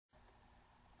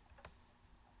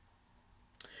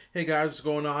Hey guys, what's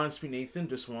going on? It's me, Nathan.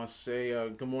 Just want to say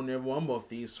good morning, everyone, both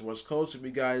the East and West Coast. If you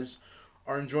guys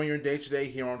are enjoying your day today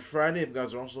here on Friday, if you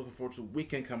guys are also looking forward to the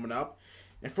weekend coming up.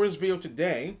 And for this video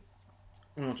today,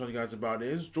 what I'm going to tell you guys about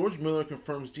is George Miller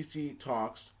confirms DC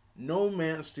talks No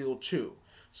Man of Steel 2.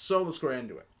 So let's go right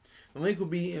into it. The link will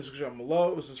be in the description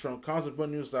below. This is from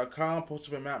CosmicBunnews.com,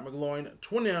 posted by Matt McGloin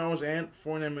 20 hours and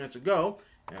 49 minutes ago.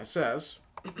 And it says.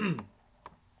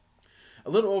 A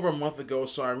little over a month ago,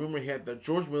 saw a rumor hit that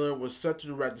George Miller was set to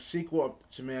direct the sequel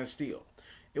to Man of Steel.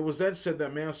 It was then said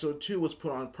that Man of Steel 2 was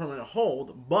put on permanent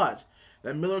hold, but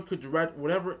that Miller could direct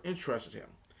whatever interested him.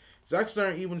 Zack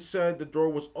Snyder even said the door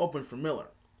was open for Miller.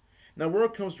 Now,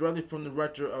 word comes directly from the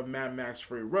director of Mad Max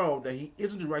Fury Road that he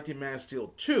isn't directing Man of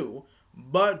Steel 2,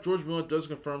 but George Miller does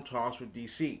confirm talks with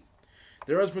DC.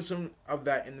 There has been some of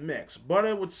that in the mix, but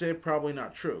I would say probably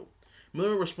not true.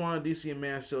 Miller responded to DC and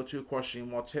Man of Steel 2 questioning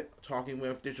while talking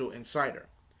with Digital Insider.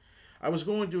 I was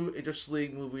going to do a Justice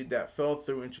League movie that fell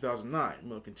through in 2009,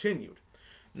 Miller continued.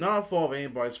 Not a fault of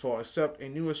anybody's fault except a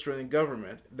new Australian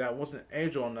government that wasn't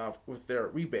agile enough with their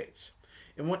rebates.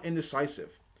 It went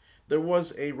indecisive. There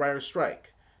was a writer's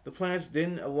strike. The plans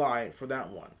didn't align for that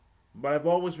one. But I've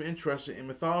always been interested in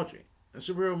mythology. And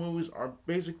superhero movies are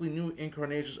basically new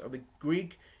incarnations of the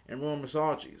Greek and Roman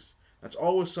mythologies. That's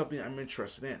always something I'm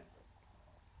interested in.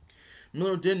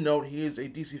 Miller did note he is a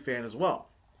DC fan as well.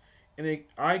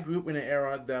 I grew up in an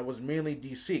era that was mainly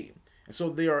DC, and so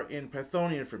they are in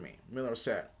Pythonian for me, Miller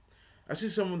said. I see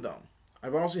some of them.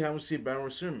 I've also happened to see Batman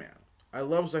vs Superman. I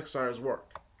love Zack Snyder's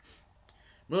work.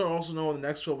 Miller also knows the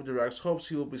next film he directs hopes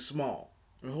he will be small.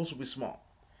 Hopes will be small.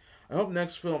 I hope the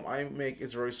next film I make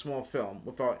is a very small film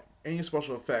without any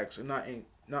special effects and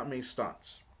not many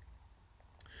stunts.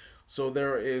 So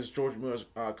there is George Miller's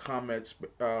comments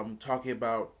talking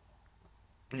about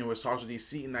his talks with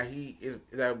DC, and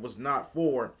that was not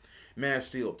for Man of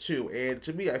Steel 2. And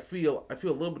to me, I feel a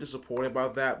little bit disappointed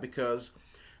about that because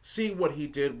see what he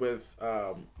did with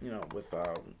with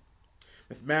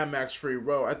Mad Max Fury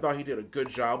Road. I thought he did a good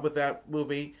job with that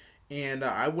movie, and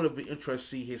I would have been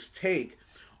interested to see his take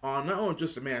on not only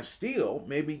just the Man of Steel,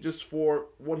 maybe just for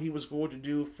what he was going to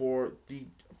do for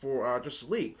Justice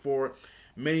League, for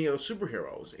many of the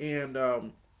superheroes.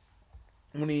 And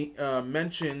when he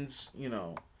mentions,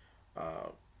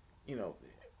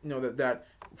 that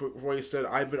for he said,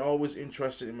 I've been always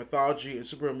interested in mythology, and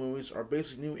superhero movies are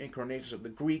basically new incarnations of the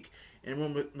Greek and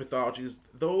Roman mythologies.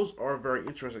 Those are very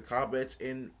interesting comments,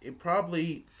 and it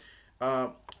probably,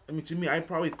 to me, I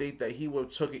probably think that he would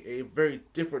have took a very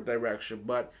different direction,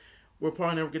 but we're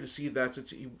probably never going to see that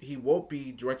since he won't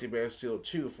be directing Man of Steel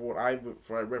 2 for what I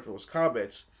read from his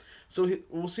comments. So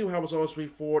we'll see how it's always moving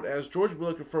forward as George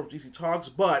Miller confirms DC talks,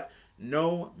 but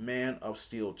no Man of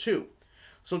Steel 2.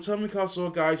 So tell me, console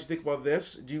guys, you think about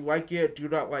this? Do you like it? Do you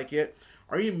not like it?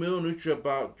 Are you middle neutral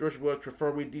about George Miller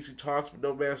confirming DC talks but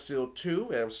no Man of Steel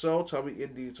 2? And if so, tell me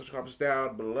in the social comments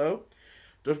down below.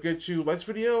 Don't forget to like this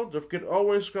video. Don't forget to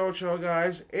always subscribe to the channel,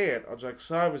 guys. And until next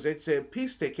time, as they say,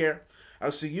 peace, take care.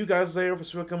 I'll see you guys later for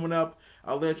this video coming up.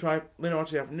 I'll later on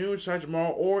today afternoon, tonight,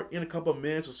 tomorrow, or in a couple of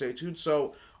minutes, so stay tuned.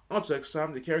 So until next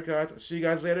time, take care, guys. I'll see you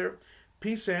guys later.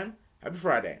 Peace and happy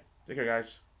Friday. Take care,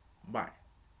 guys. Bye.